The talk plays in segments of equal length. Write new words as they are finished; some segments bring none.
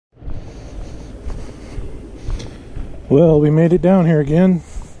Well, we made it down here again.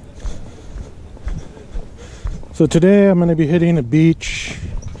 So today I'm going to be hitting a beach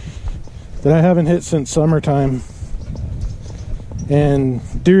that I haven't hit since summertime. And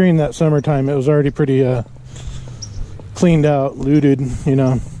during that summertime, it was already pretty cleaned out, looted, you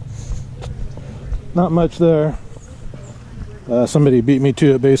know. Not much there. Somebody beat me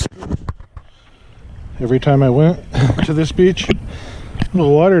to it basically. Every time I went to this beach, a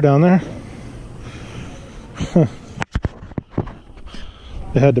little water down there.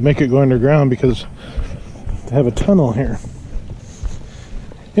 They had to make it go underground because they have a tunnel here.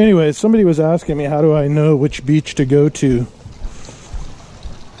 Anyway, somebody was asking me, how do I know which beach to go to?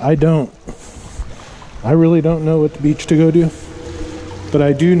 I don't. I really don't know what beach to go to. But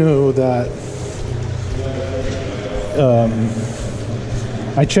I do know that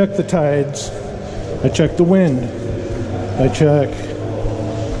I check the tides, I check the wind, I check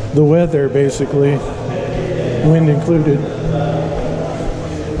the weather, basically, wind included,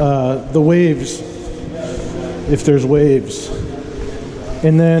 the waves, if there's waves.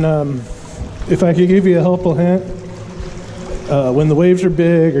 And then if I could give you a helpful hint, when the waves are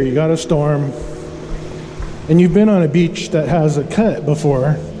big or you got a storm and you've been on a beach that has a cut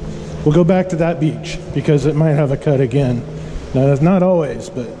before, we'll go back to that beach because it might have a cut again. Now that's not always,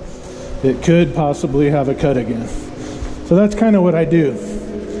 but it could possibly have a cut again. So that's kind of what I do.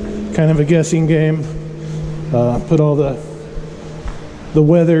 Kind of a guessing game. Put all the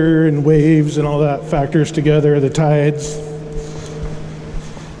weather and waves and all that factors together, the tides,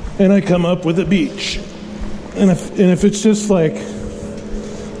 and I come up with a beach. And if it's just like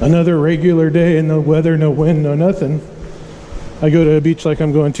another regular day and no weather, no wind, no nothing, I go to a beach like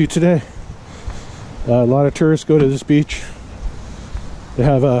I'm going to today. A lot of tourists go to this beach. They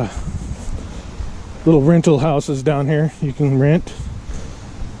have little rental houses down here you can rent,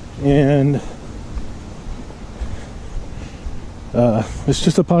 and it's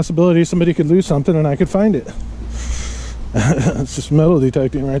just a possibility somebody could lose something and I could find it. It's just metal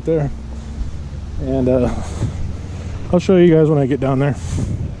detecting right there. And I'll show you guys when I get down there.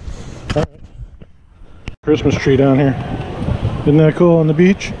 All right. Christmas tree down here. Isn't that cool on the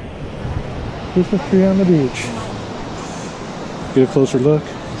beach? Christmas tree on the beach. Get a closer look.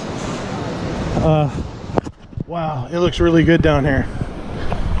 Wow, it looks really good down here.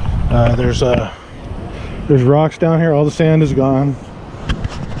 There's rocks down here. All the sand is gone.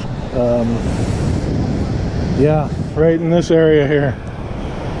 Yeah, right in this area here.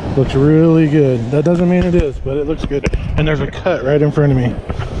 Looks really good. That doesn't mean it is, but it looks good. And there's a cut right in front of me.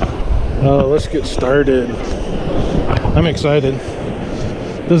 Let's get started. I'm excited.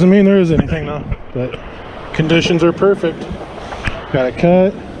 Doesn't mean there is anything though, but conditions are perfect. Got a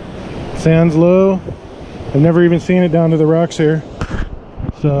cut. Sand's low. I've never even seen it down to the rocks here.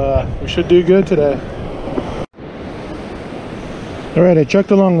 So we should do good today. Alright, I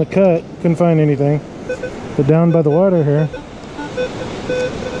checked along the cut. Couldn't find anything. But down by the water here,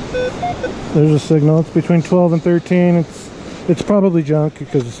 there's a signal. It's between 12 and 13. It's probably junk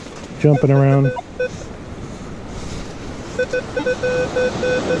because it's jumping around.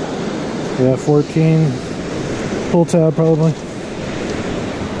 Yeah, 14. Pull tab probably.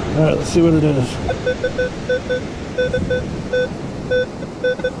 Alright, let's see what it is.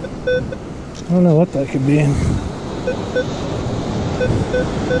 I don't know what that could be.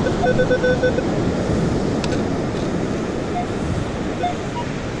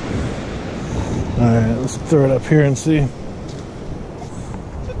 Alright, let's throw it up here and see.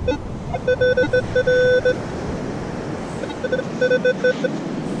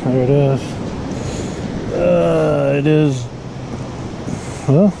 There it is. It is.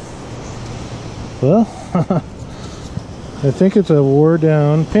 Well, I think it's a wore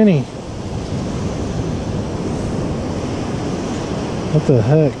down penny. What the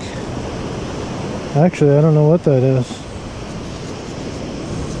heck? Actually, I don't know what that is.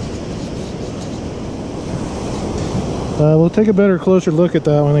 We'll take a better, closer look at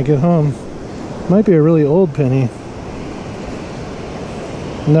that when I get home. Might be a really old penny.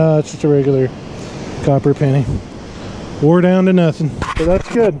 No, it's just a regular copper penny. Wore down to nothing. So that's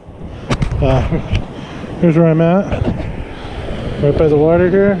good. Here's where I'm at. Right by the water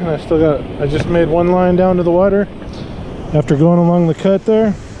here. And I just made one line down to the water. After going along the cut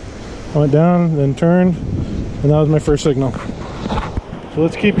there, I went down, then turned, and that was my first signal. So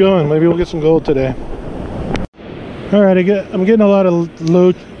let's keep going. Maybe we'll get some gold today. Alright, I'm getting a lot of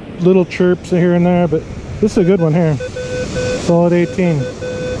little chirps here and there, but this is a good one here. Solid 18.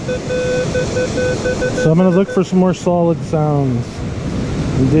 So I'm going to look for some more solid sounds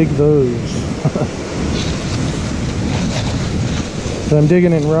and dig those. So I'm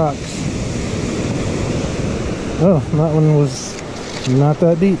digging in rocks. Oh, that one was not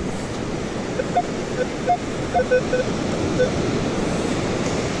that deep.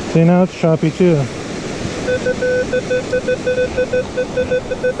 See, now it's choppy too.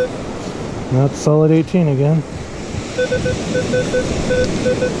 Now it's solid 18 again. I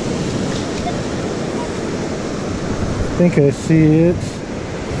think I see it.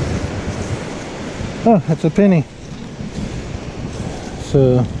 Oh, it's a penny.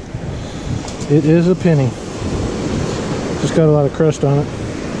 So it is a penny. Just got a lot of crust on it.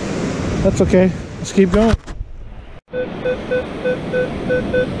 That's okay. Let's keep going.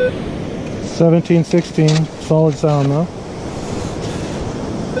 1716, solid sound though.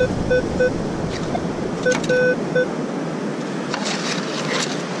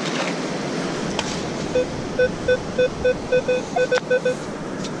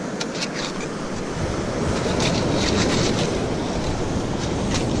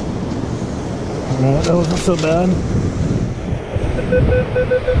 Alright, that wasn't so bad.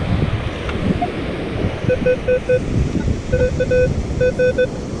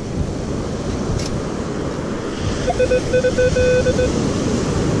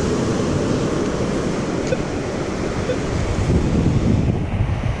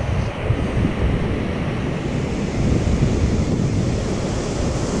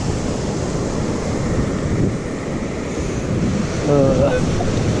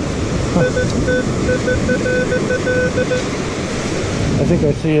 I think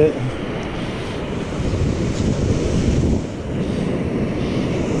I see it.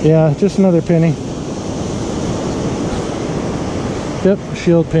 Yeah, just another penny. Yep,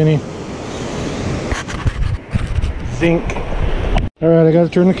 shield penny. Zinc. Alright, I gotta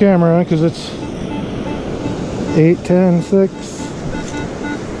turn the camera on because it's 8, 10, 6.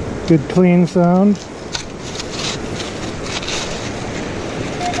 Good clean sound.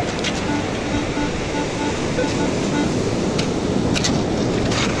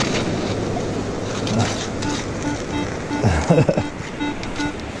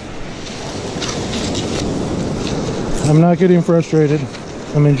 I'm not getting frustrated.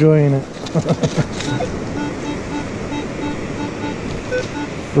 I'm enjoying it.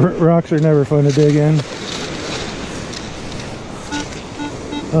 Rocks are never fun to dig in.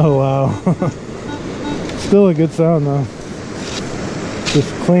 Oh wow. Still a good sound though.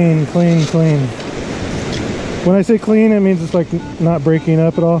 Just clean, clean, clean. When I say clean, it means it's like not breaking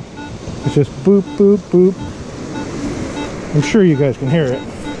up at all. It's just boop, boop, boop. I'm sure you guys can hear it.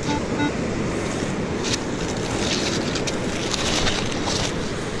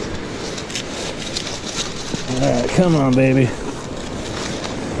 Alright, come on, baby.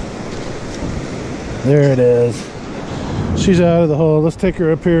 There it is. She's out of the hole. Let's take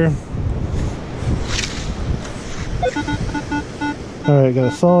her up here. Alright,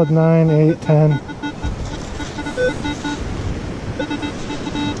 got a solid 9, 8, 10.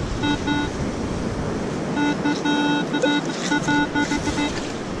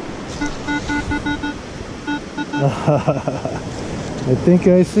 I think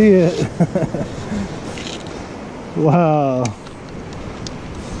I see it. Wow.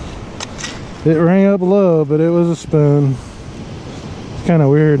 It rang up low, but it was a spoon. It's kind of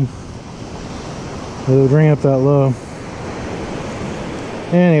weird. It would ring up that low.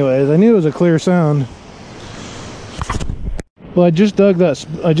 Anyways, I knew it was a clear sound. Well, I just dug that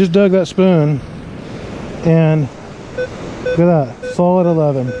spoon, and look at that, solid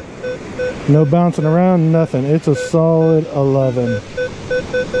 11. No bouncing around, nothing. It's a solid 11.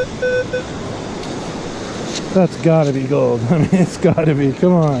 That's gotta be gold. I mean, it's gotta be.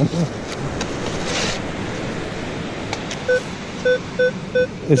 Come on.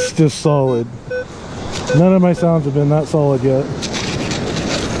 It's just solid. None of my sounds have been that solid yet.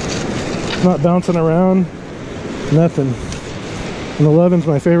 It's not bouncing around. Nothing. And 11's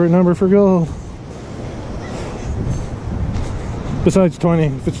my favorite number for gold. Besides 20.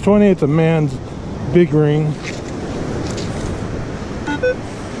 If it's 20, it's a man's big ring.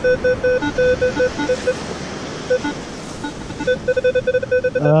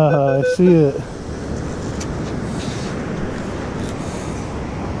 I see it.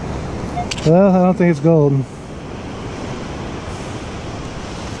 Well, I don't think it's gold.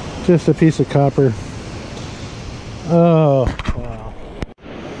 Just a piece of copper. Oh, wow.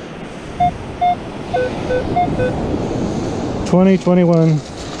 2021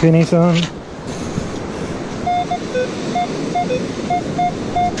 penny sound.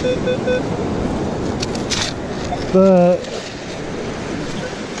 The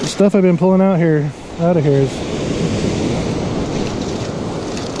stuff I've been pulling out of here is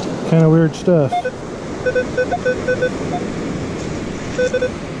kind of weird stuff.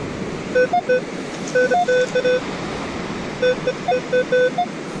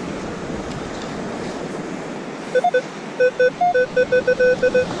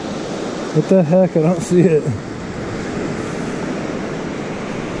 What the heck? I don't see it.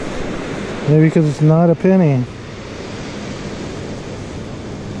 Maybe because it's not a penny.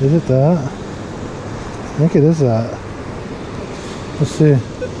 Is it that? I think it is that. Let's see.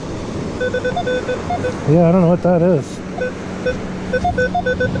 Yeah, I don't know what that is.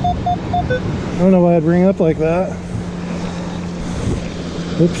 I don't know why I'd bring up like that.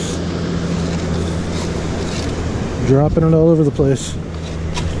 Oops. Dropping it all over the place.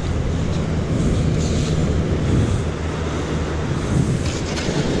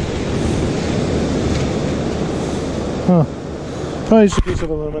 Huh. Probably just a piece of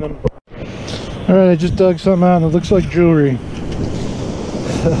aluminum. Alright, I just dug something out and it looks like jewelry.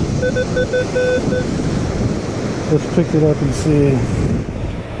 Let's pick it up and see.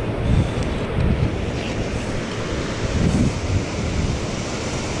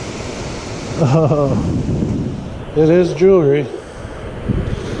 Oh, it is jewelry. I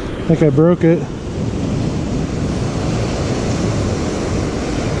think I broke it.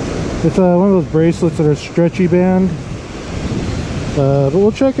 It's one of those bracelets that are stretchy band. But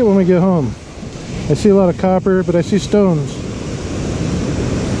we'll check it when we get home. I see a lot of copper, but I see stones.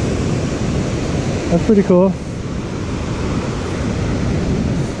 That's pretty cool.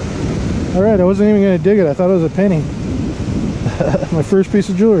 Alright, I wasn't even going to dig it. I thought it was a penny. My first piece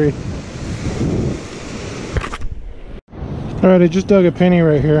of jewelry. Alright, I just dug a penny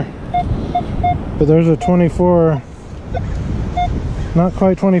right here. But there's a 24. Not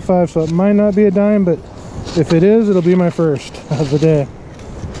quite 25, so it might not be a dime, but if it is, it'll be my first of the day.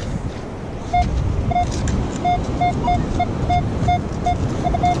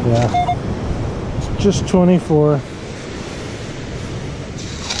 Yeah, it's just 24.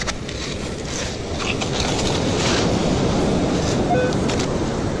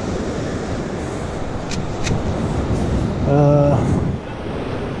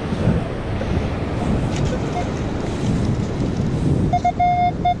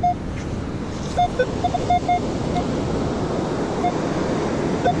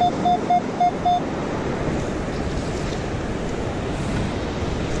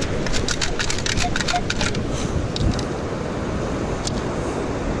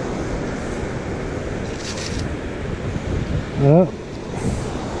 Yep.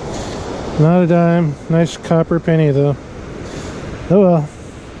 Not a dime. Nice copper penny though. Oh well.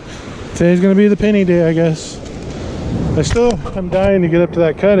 Today's gonna be the penny day, I guess. I still am dying to get up to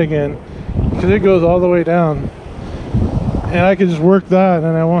that cut again because it goes all the way down. And I can just work that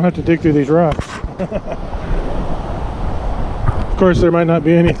and I won't have to dig through these rocks. Of course, there might not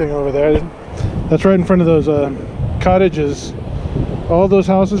be anything over there. That's right in front of those cottages. All those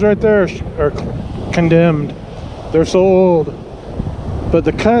houses right there are condemned. They're so old. But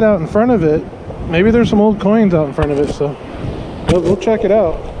the cut out in front of it, maybe there's some old coins out in front of it, so we'll check it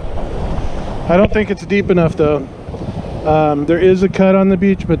out. I don't think it's deep enough though. There is a cut on the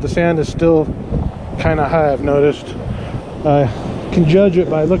beach, but the sand is still kind of high, I've noticed. I can judge it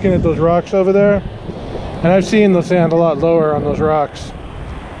by looking at those rocks over there, and I've seen the sand a lot lower on those rocks.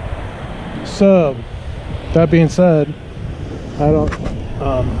 So, that being said, I don't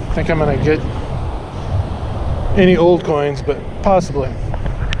think I'm gonna get any old coins, but possibly.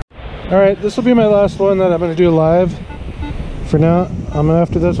 Alright, this will be my last one that I'm going to do live. For now,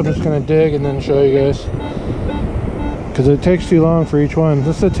 after this, I'm just going to dig and then show you guys. Because it takes too long for each one.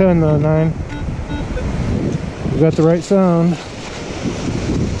 This is a 10 though, 9. We got the right sound.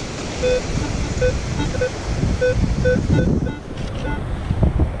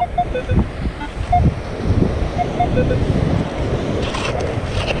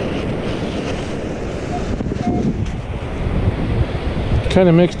 Kind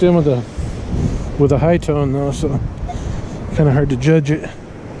of mixed in with a high tone though, so kind of hard to judge it.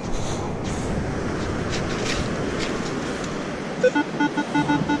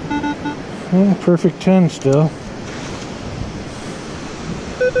 Yeah, perfect 10 still.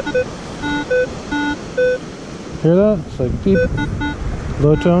 Hear that? It's like beep.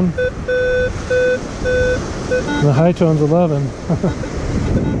 Low tone. And the high tone's 11.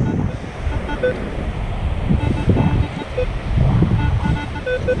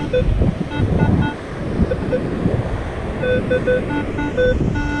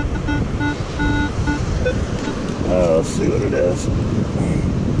 Let's see what it is.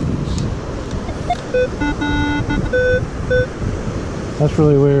 That's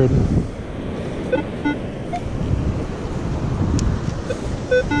really weird.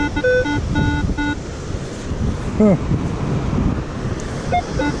 Huh.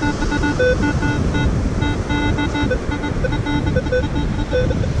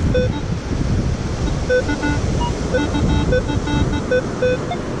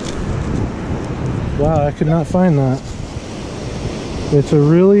 Wow, I could not find that. It's a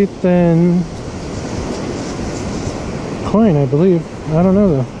really thin coin, I believe. I don't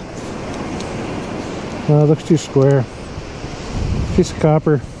know though. It looks too square. Piece of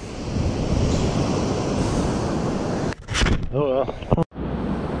copper. Oh well.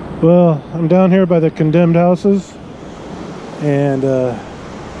 Well, I'm down here by the condemned houses, and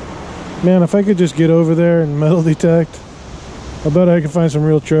man, if I could just get over there and metal detect, I bet I could find some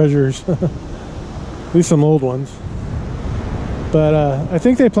real treasures. At least some old ones. But I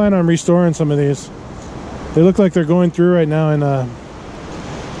think they plan on restoring some of these. They look like they're going through right now and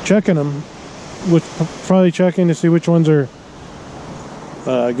checking them, which probably checking to see which ones are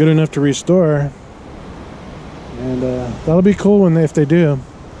good enough to restore. And that'll be cool if they do.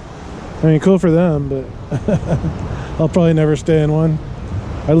 I mean, cool for them, but I'll probably never stay in one.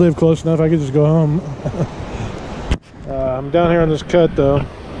 I live close enough I could just go home. I'm down here on this cut though,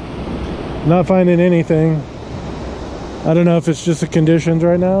 not finding anything. I don't know if it's just the conditions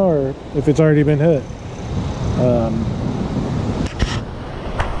right now or if it's already been hit.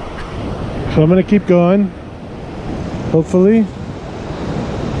 So I'm gonna keep going. Hopefully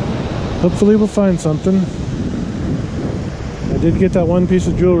we'll find something. I did get that one piece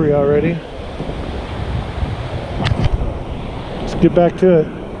of jewelry already. Let's get back to it.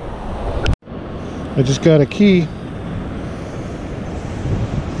 I just got a key.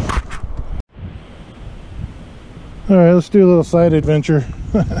 Alright, let's do a little side adventure.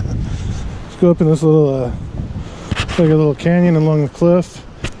 Let's go up in this little, it's like a little canyon along the cliff.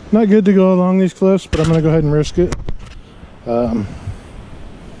 Not good to go along these cliffs, but I'm going to go ahead and risk it. I'm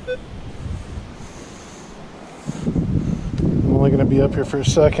only going to be up here for a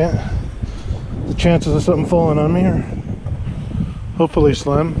second. The chances of something falling on me are hopefully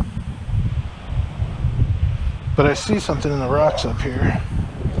slim. But I see something in the rocks up here.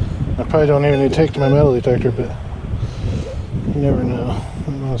 I probably don't even need to take to my metal detector, but you never know.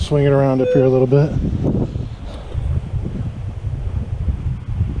 I'm going to swing it around up here a little bit.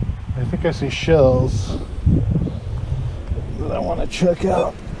 I think I see shells that I want to check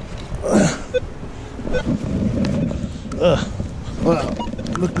out. Wow,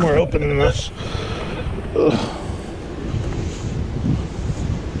 look more open than this.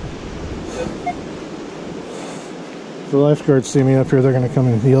 The lifeguards see me up here, they're going to come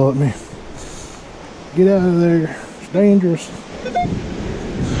and yell at me. Get out of there, it's dangerous.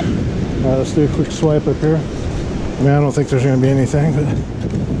 Alright, let's do a quick swipe up here. I mean, I don't think there's going to be anything, but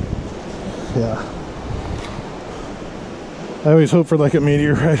yeah. I always hope for like a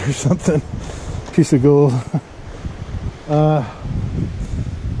meteorite or something. Piece of gold.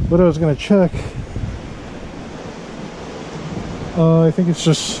 What I was going to check. I think it's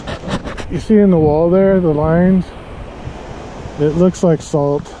just, you see in the wall there, the lines. It looks like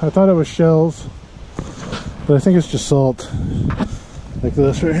salt. I thought it was shells, but I think it's just salt. Like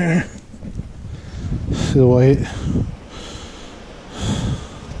this right here. See the white?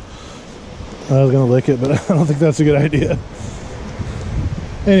 I was gonna lick it, but I don't think that's a good idea.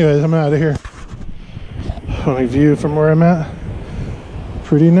 Anyways, I'm out of here. Only view from where I'm at.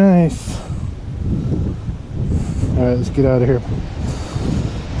 Pretty nice. Alright, let's get out of here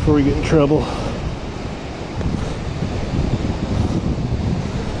before we get in trouble.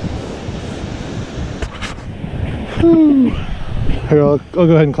 Here, I'll go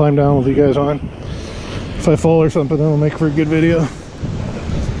ahead and climb down with you guys on. If I fall or something, that'll make for a good video.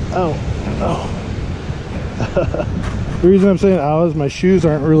 Ow. Oh. The reason I'm saying ow is my shoes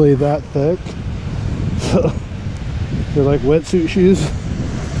aren't really that thick. So, they're like wetsuit shoes.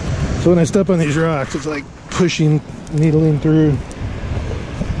 So when I step on these rocks, it's like pushing, needling through.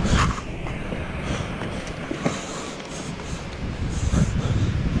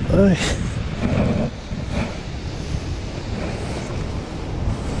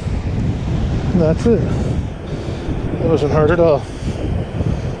 That's it. That wasn't hard at all.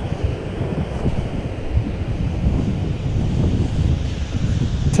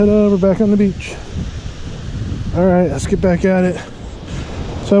 Ta-da, we're back on the beach. Alright, let's get back at it.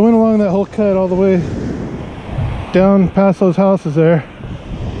 So I went along that whole cut all the way down past those houses there.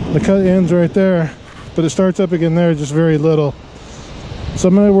 The cut ends right there, but it starts up again there, just very little. So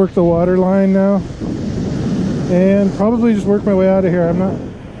I'm going to work the water line now and probably just work my way out of here. I'm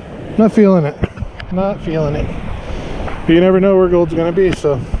not feeling it. Not feeling it. But you never know where gold's going to be,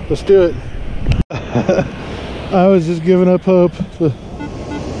 so let's do it. I was just giving up hope.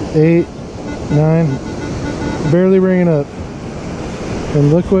 8, 9, barely bringing up.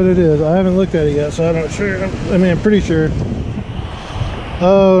 And look what it is. I haven't looked at it yet, so I'm not sure. I mean, I'm pretty sure.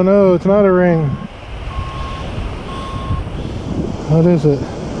 Oh no, it's not a ring. What is it?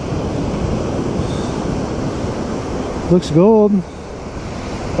 Looks gold.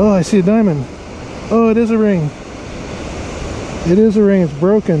 Oh, I see a diamond. Oh, it is a ring. It is a ring. It's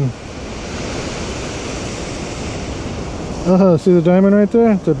broken. Oh, see the diamond right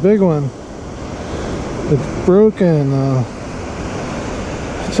there? It's a big one. It's broken.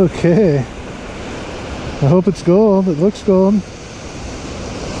 It's okay. I hope it's gold. It looks gold.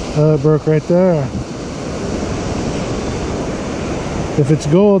 Oh, it broke right there. If it's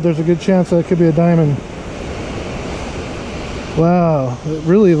gold, there's a good chance that it could be a diamond. Wow, it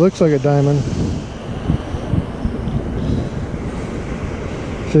really looks like a diamond.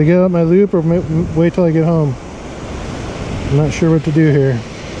 Should I get out my loop or wait till I get home? I'm not sure what to do here.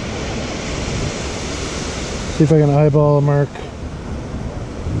 See if I can eyeball a mark.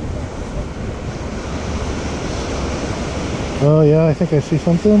 Oh yeah, I think I see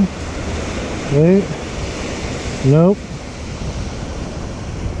something. Wait. Nope.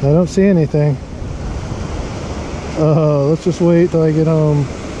 I don't see anything. Oh, let's just wait till I get home.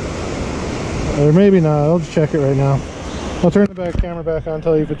 Or maybe not. I'll just check it right now. I'll turn the back camera back on,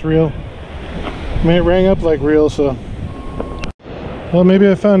 tell you if it's real. I mean, it rang up like real, so. Well, maybe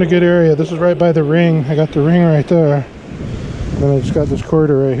I found a good area. This is right by the ring. I got the ring right there. And I just got this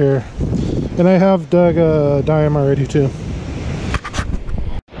quarter right here. And I have dug a dime already too.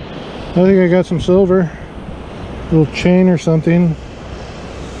 I think I got some silver. A little chain or something.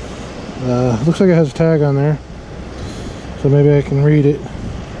 Looks like it has a tag on there. So maybe I can read it.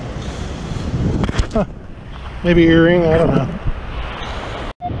 Huh. Maybe earring, I don't know.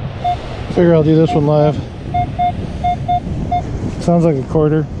 Figure I'll do this one live. Sounds like a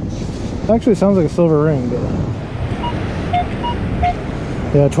quarter. Actually, it sounds like a silver ring, but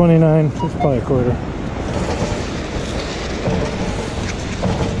yeah, 29. It's probably a quarter.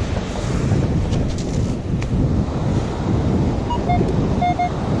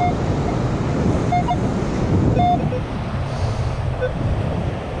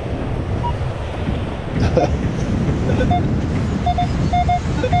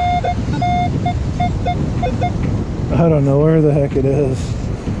 I don't know where the heck it is.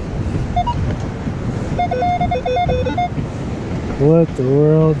 What the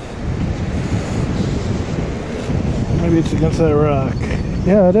world? Maybe it's against that rock.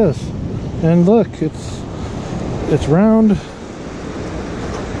 Yeah, it is. And look, it's round.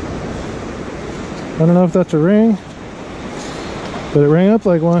 I don't know if that's a ring, but it rang up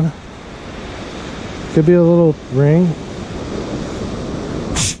like one. Could be a little ring.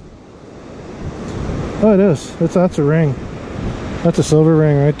 Oh, it is. That's a ring. That's a silver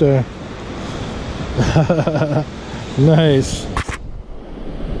ring right there. Nice.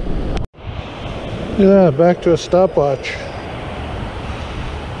 Look at that, back to a stopwatch.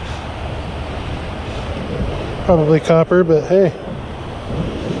 Probably copper, but hey,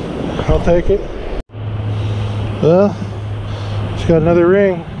 I'll take it. Well, it's got another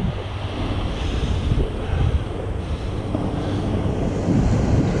ring.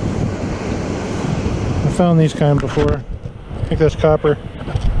 I found these kind before. I think that's copper.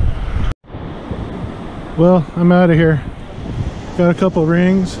 Well, I'm out of here. Got a couple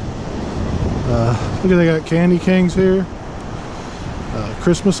rings. Look at, they got candy canes here.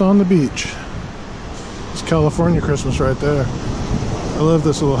 Christmas on the beach. It's California Christmas right there. I love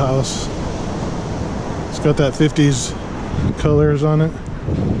this little house. It's got that 50s colors on it.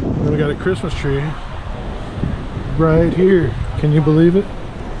 And then we got a Christmas tree right here. Can you believe it?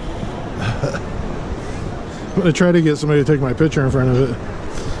 I'm gonna try to get somebody to take my picture in front of it.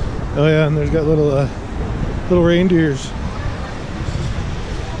 Oh yeah, and there's got little reindeers.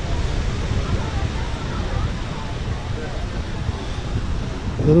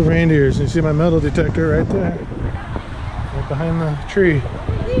 Little reindeers. And you see my metal detector right there, right behind the tree.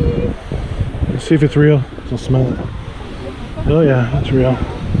 Let's see if it's real. I'll smell it. Oh yeah, it's real.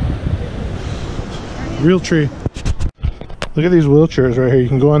 Real tree. Look at these wheelchairs right here. You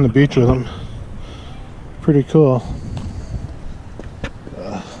can go on the beach with them. Pretty cool.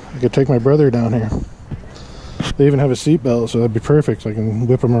 I could take my brother down here. They even have a seat belt, so that'd be perfect. So I can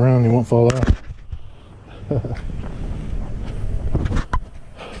whip him around and he won't fall off.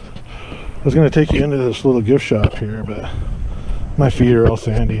 I was going to take you into this little gift shop here, but my feet are all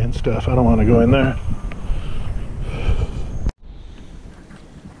sandy and stuff. I don't want to go in there.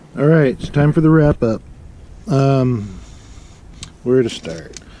 Alright, it's time for the wrap up. Where to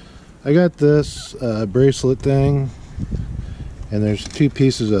start? I got this bracelet thing, and there's two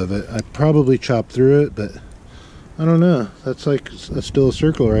pieces of it. I probably chopped through it, but I don't know. That's like still a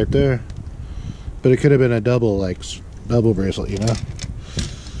circle right there. But it could have been a double bracelet, you know.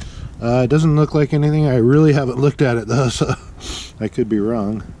 It doesn't look like anything. I really haven't looked at it though, so I could be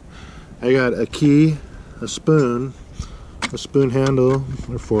wrong. I got a key, a spoon handle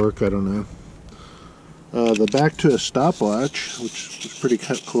or fork, I don't know. The back to a stopwatch, which is pretty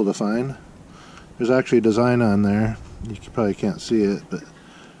cool to find. There's actually a design on there. You probably can't see it, but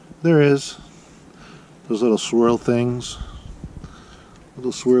there is. Those little swirl things,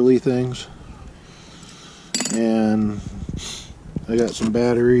 little swirly things. And I got some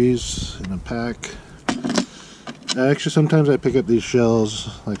batteries in a pack. Actually, sometimes I pick up these shells,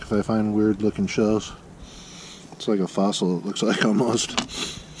 like if I find weird looking shells. It's like a fossil, it looks like almost.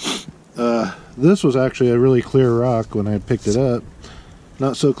 This was actually a really clear rock when I picked it up.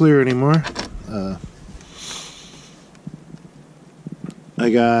 Not so clear anymore. I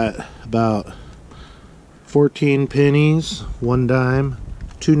got about 14 pennies, 1 dime,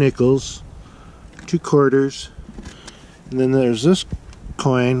 2 nickels, 2 quarters, and then there's this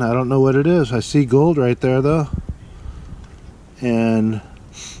coin. I don't know what it is. I see gold right there though, and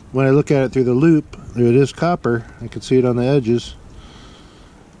when I look at it through the loop, there it is, copper. I can see it on the edges,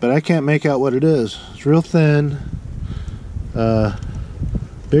 but I can't make out what it is. It's real thin,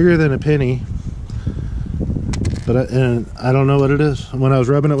 bigger than a penny, but I don't know what it is. When I was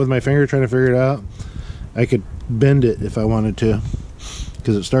rubbing it with my finger trying to figure it out, I could bend it if I wanted to,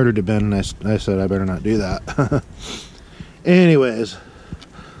 because it started to bend, and I said I better not do that. Anyways,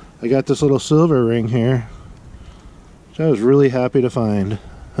 I got this little silver ring here, which I was really happy to find.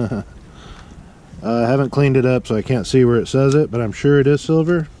 I haven't cleaned it up, so I can't see where it says it, but I'm sure it is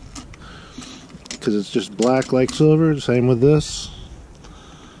silver, because it's just black like silver. Same with this.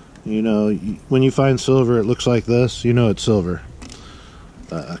 You know, when you find silver, it looks like this, you know it's silver.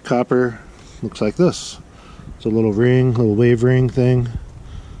 Copper looks like this. It's a little ring, little wave ring thing.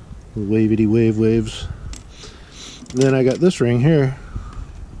 Little wavity waves. And then I got this ring here,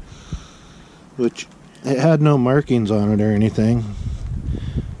 which it had no markings on it or anything.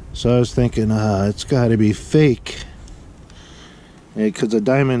 So I was thinking, it's got to be fake. Because the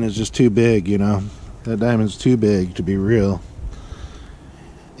diamond is just too big, you know. That diamond's too big to be real.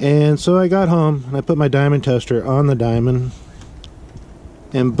 And so I got home and I put my diamond tester on the diamond,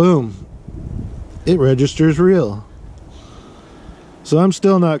 and boom, it registers real. So I'm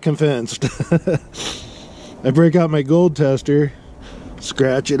still not convinced. I break out my gold tester,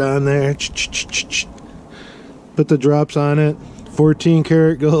 scratch it on there, put the drops on it, 14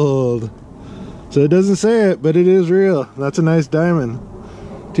 karat gold. So it doesn't say it, but it is real. That's a nice diamond.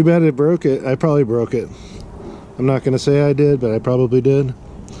 Too bad I broke it. I probably broke it. I'm not gonna say I did, but I probably did.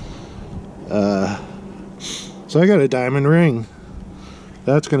 So I got a diamond ring.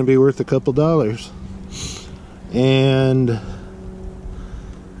 That's gonna be worth a couple dollars. And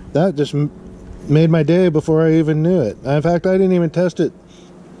that just made my day before I even knew it. In fact, I didn't even test it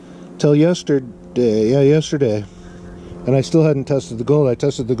till yesterday. Yeah, yesterday. And I still hadn't tested the gold. I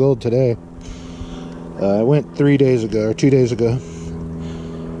tested the gold today. I went 3 days ago, or 2 days ago.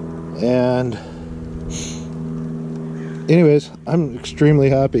 And anyways, I'm extremely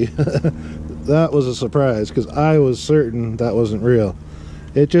happy. That was a surprise, because I was certain that wasn't real.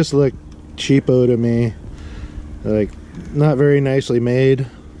 It just looked cheapo to me. Like, not very nicely made.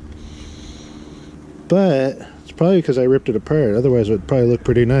 But it's probably because I ripped it apart. Otherwise it would probably look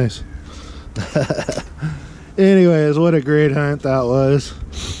pretty nice. Anyways, what a great hunt that was.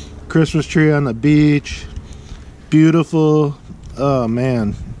 Christmas tree on the beach. Beautiful. Oh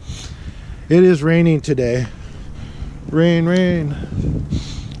man. It is raining today. Rain.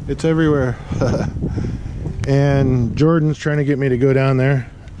 It's everywhere. And Jordan's trying to get me to go down there.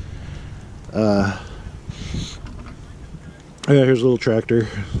 Yeah, here's a little tractor.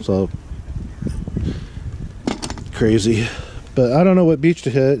 It's all crazy. But I don't know what beach to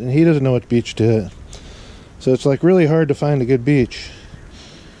hit, and he doesn't know what beach to hit. So it's like really hard to find a good beach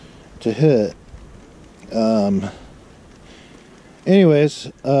to hit.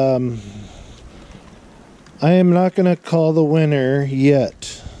 Anyways, I am not going to call the winner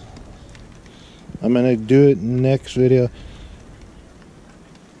yet. I'm going to do it next video.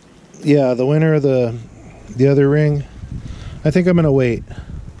 Yeah, the winner of the other ring, I think I'm going to wait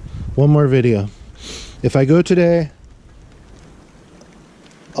one more video. If I go today,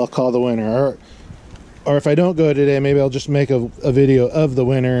 I'll call the winner. Or if I don't go today, maybe I'll just make a video of the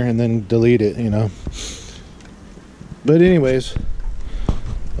winner and then delete it, you know. But anyways,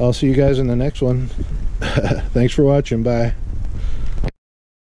 I'll see you guys in the next one. Thanks for watching. Bye.